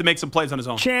 quarterback going to have to make some plays on his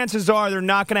own. Chances are they're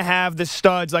not going to have the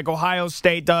studs like Ohio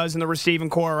State does in the receiving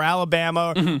core, or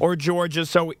Alabama or Georgia.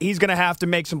 So he's going to have to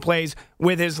make some plays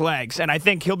with his legs. And I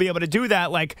think he'll be able to do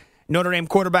that like Notre Dame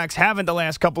quarterbacks haven't the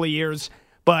last couple of years.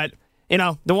 But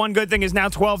the one good thing is now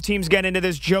 12 teams get into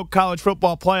this joke college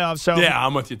football playoff. So yeah,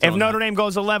 I'm with you. If Notre Dame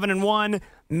goes 11-1,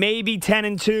 maybe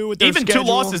 10-2 with their even schedule, 2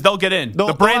 losses, they'll get in.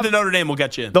 The brand of Notre Dame will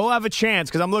get you in. They'll have a chance,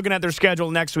 because I'm looking at their schedule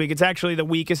next week. It's actually the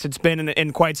weakest it's been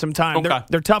in quite some time. Okay.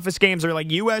 Their toughest games are like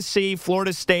USC,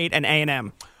 Florida State, and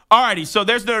A&M. All righty, so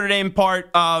there's the Notre Dame part.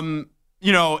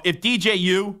 If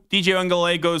DJ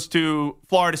Uiagalelei goes to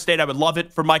Florida State, I would love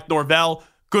it for Mike Norvell.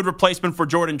 Good replacement for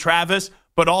Jordan Travis.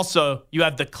 But also, you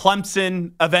have the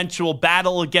Clemson eventual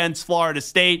battle against Florida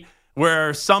State,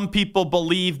 where some people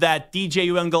believe that DJ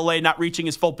Uiagalelei not reaching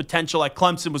his full potential at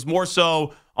Clemson was more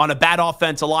so on a bad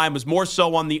offensive line, was more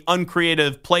so on the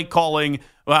uncreative play calling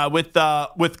with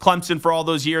Clemson for all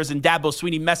those years, and Dabo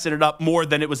Swinney messing it up more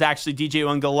than it was actually DJ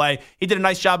Uiagalelei. He did a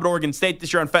nice job at Oregon State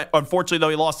this year. Unfortunately, though,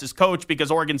 he lost his coach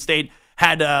because Oregon State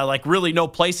had really no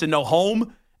place and no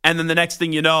home. And then the next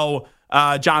thing you know,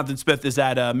 Jonathan Smith is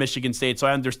at Michigan State, so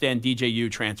I understand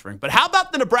DJU transferring. But how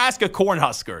about the Nebraska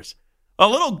Cornhuskers? A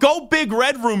little go big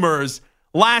red rumors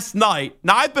last night.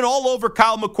 Now, I've been all over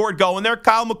Kyle McCord going there.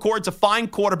 Kyle McCord's a fine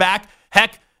quarterback.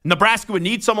 Heck, Nebraska would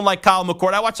need someone like Kyle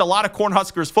McCord. I watched a lot of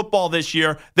Cornhuskers football this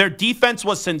year. Their defense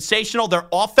was sensational. Their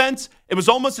offense, it was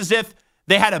almost as if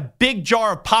they had a big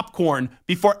jar of popcorn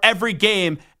before every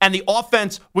game, and the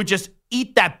offense would just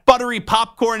eat that buttery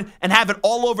popcorn and have it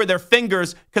all over their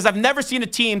fingers, because I've never seen a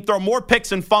team throw more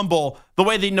picks and fumble the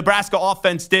way the Nebraska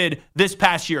offense did this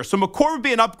past year. So McCord would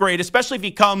be an upgrade, especially if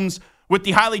he comes with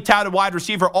the highly touted wide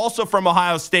receiver, also from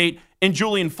Ohio State, in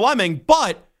Julian Fleming.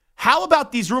 But how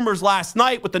about these rumors last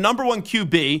night with the number 1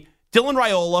 QB, Dylan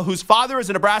Raiola, whose father is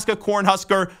a Nebraska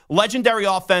Cornhusker, legendary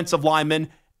offensive lineman,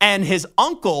 and his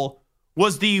uncle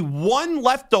was the one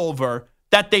leftover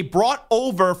that they brought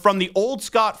over from the old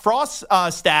Scott Frost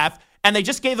staff, and they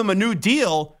just gave him a new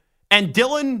deal. And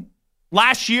Dylan,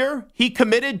 last year, he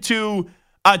committed to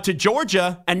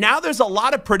Georgia, and now there's a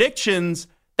lot of predictions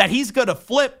that he's going to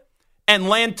flip and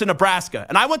land to Nebraska.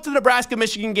 And I went to the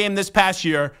Nebraska-Michigan game this past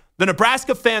year. The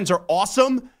Nebraska fans are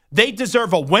awesome. They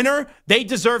deserve a winner. They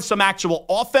deserve some actual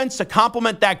offense to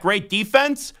complement that great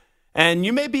defense. And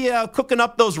you may be cooking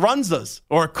up those runzas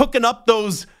or cooking up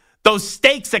those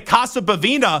steaks at Casa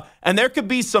Bovina, and there could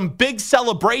be some big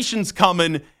celebrations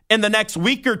coming in the next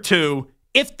week or two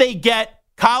if they get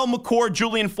Kyle McCord,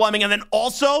 Julian Fleming, and then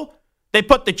also they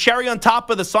put the cherry on top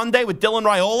of the sundae with Dylan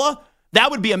Raiola.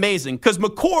 That would be amazing, because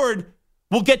McCord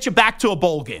will get you back to a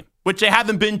bowl game, which they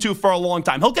haven't been to for a long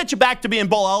time. He'll get you back to being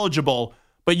bowl eligible,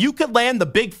 but you could land the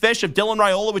big fish of Dylan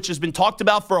Raiola, which has been talked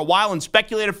about for a while and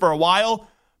speculated for a while.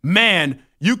 Man,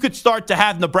 you could start to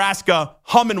have Nebraska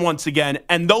humming once again,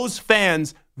 and those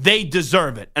fans, they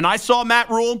deserve it. And I saw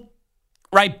Matt Rule,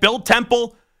 build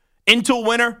Temple into a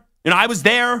winner. I was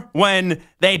there when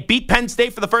they beat Penn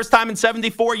State for the first time in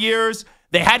 74 years.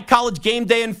 They had College Game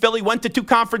Day in Philly, went to 2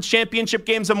 conference championship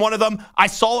games in one of them. I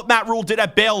saw what Matt Rule did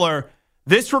at Baylor.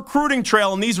 This recruiting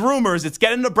trail and these rumors, it's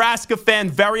getting a Nebraska fan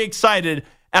very excited.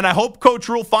 And I hope Coach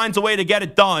Rule finds a way to get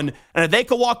it done. And if they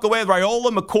could walk away with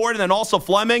Raiola, McCord, and then also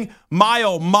Fleming, my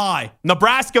oh my,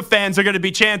 Nebraska fans are going to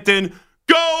be chanting,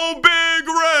 "Go Big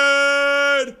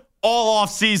Red!" all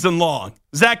off season long.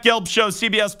 Zach Gelb Show,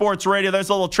 CBS Sports Radio. There's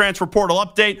a little transfer portal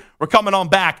update. We're coming on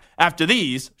back after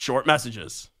these short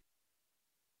messages.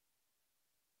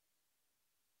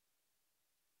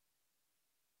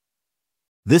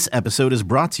 This episode is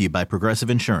brought to you by Progressive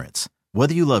Insurance.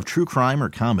 Whether you love true crime or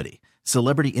comedy,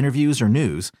 celebrity interviews or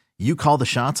news, you call the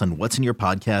shots on what's in your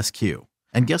podcast queue.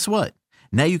 And guess what?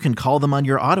 Now you can call them on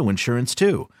your auto insurance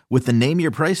too, with the Name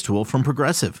Your Price tool from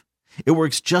Progressive. It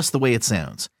works just the way it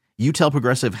sounds. You tell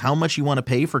Progressive how much you want to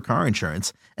pay for car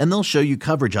insurance, and they'll show you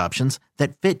coverage options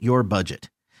that fit your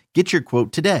budget. Get your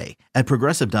quote today at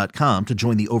Progressive.com to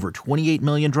join the over 28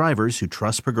 million drivers who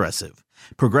trust Progressive.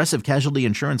 Progressive Casualty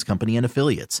Insurance Company and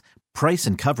Affiliates. Price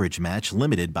and coverage match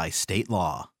limited by state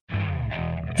law.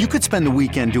 You could spend the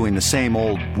weekend doing the same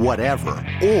old whatever,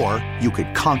 or you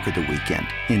could conquer the weekend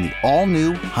in the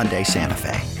all-new Hyundai Santa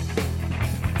Fe.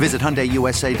 Visit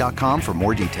HyundaiUSA.com for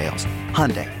more details.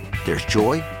 Hyundai, there's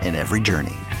joy in every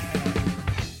journey.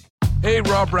 Hey,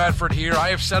 Rob Bradford here. I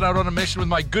have set out on a mission with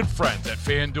my good friends at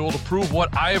FanDuel to prove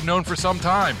what I have known for some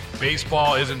time.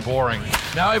 Baseball isn't boring.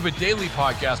 Now I have a daily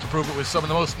podcast to prove it with some of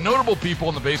the most notable people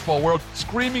in the baseball world,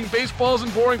 screaming baseball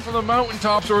isn't boring from the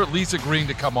mountaintops, or at least agreeing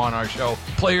to come on our show.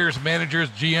 Players,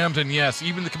 managers, GMs, and yes,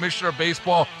 even the commissioner of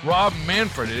baseball, Rob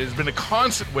Manfred. It has been a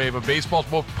constant wave of baseball's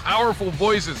most powerful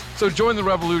voices. So join the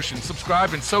revolution.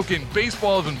 Subscribe and soak in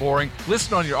Baseball Isn't Boring.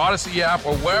 Listen on your Odyssey app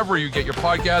or wherever you get your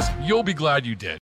podcasts. You'll be glad you did.